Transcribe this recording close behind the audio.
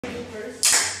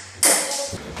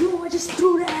Yo, I just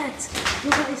threw that! Yo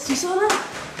guys, you saw that?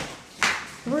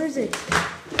 Where is it?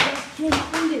 I can't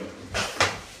find it.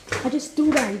 I just threw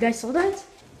that. You guys saw that?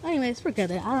 Anyways, forget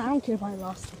it. I don't care if I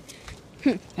lost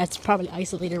it. That's probably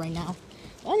isolated right now.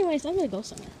 But anyways, I'm gonna go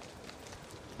somewhere.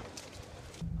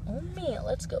 Oh man,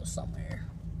 let's go somewhere.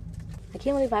 I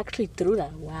can't believe I actually threw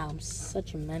that. Wow, I'm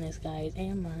such a menace, guys.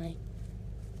 Am I?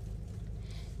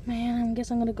 Man, I guess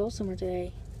I'm gonna go somewhere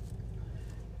today.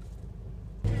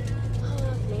 Oh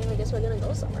man, I guess we're gonna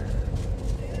go somewhere.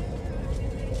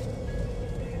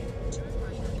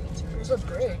 There's a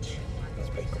bridge. That's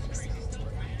pretty cool.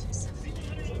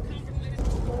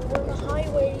 Oh, we're on the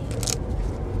highway.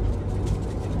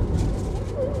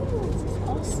 Oh, this is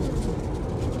awesome.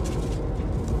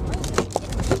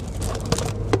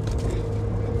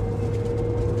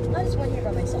 I just went here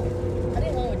by myself. I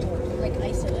didn't want with George. I'm like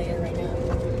isolated right now.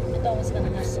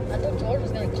 I thought George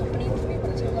was gonna accompany with me, but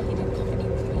it turned out he didn't accompany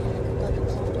with me. Like a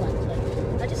complex.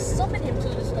 Like I just summoned him to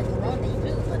this like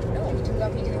rendezvous, but no, it turned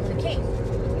out he didn't want to came.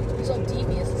 He's so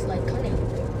devious. It's like cunning.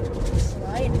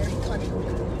 Sly and very cunning.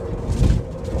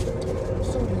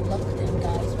 So reluctant,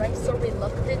 guys, right? So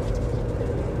reluctant.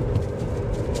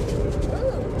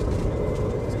 Ooh,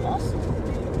 it's awesome.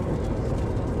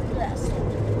 Look at that stuff.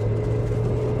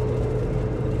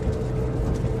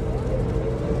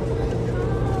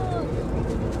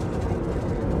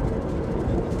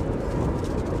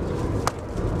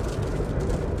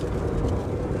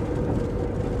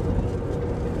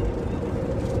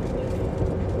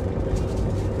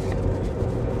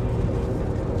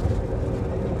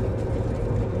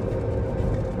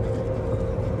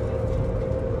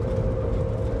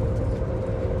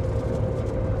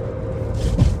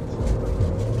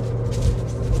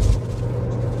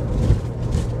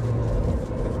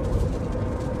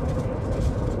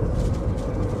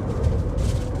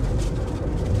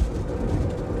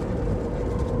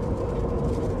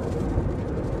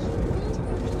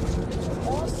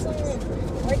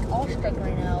 Awestruck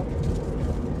right now.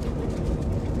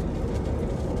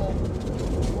 Whoa.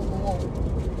 Whoa.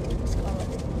 This car,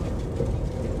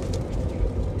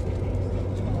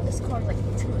 oh, this car's like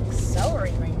to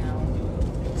accelerate right now.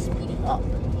 It's speeding up.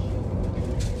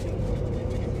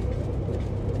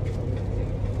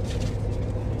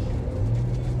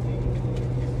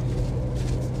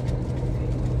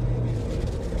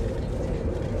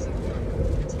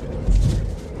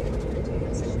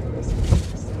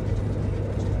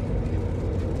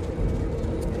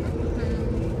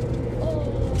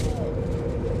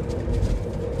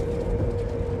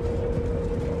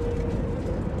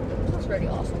 Pretty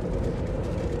awesome.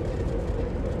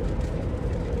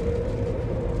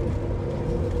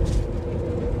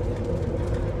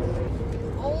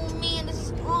 Oh man, this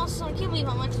is awesome. I can't believe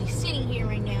I'm actually sitting here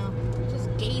right now. Just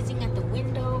gazing at the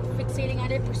window, fixating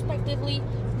at it prospectively.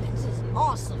 This is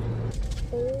awesome.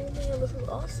 Oh man, this is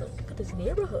awesome. Look at this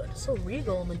neighborhood. It's so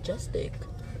regal and majestic.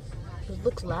 It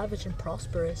looks lavish and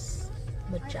prosperous.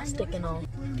 Majestic and all.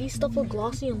 These stuff look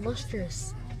glossy and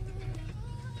lustrous.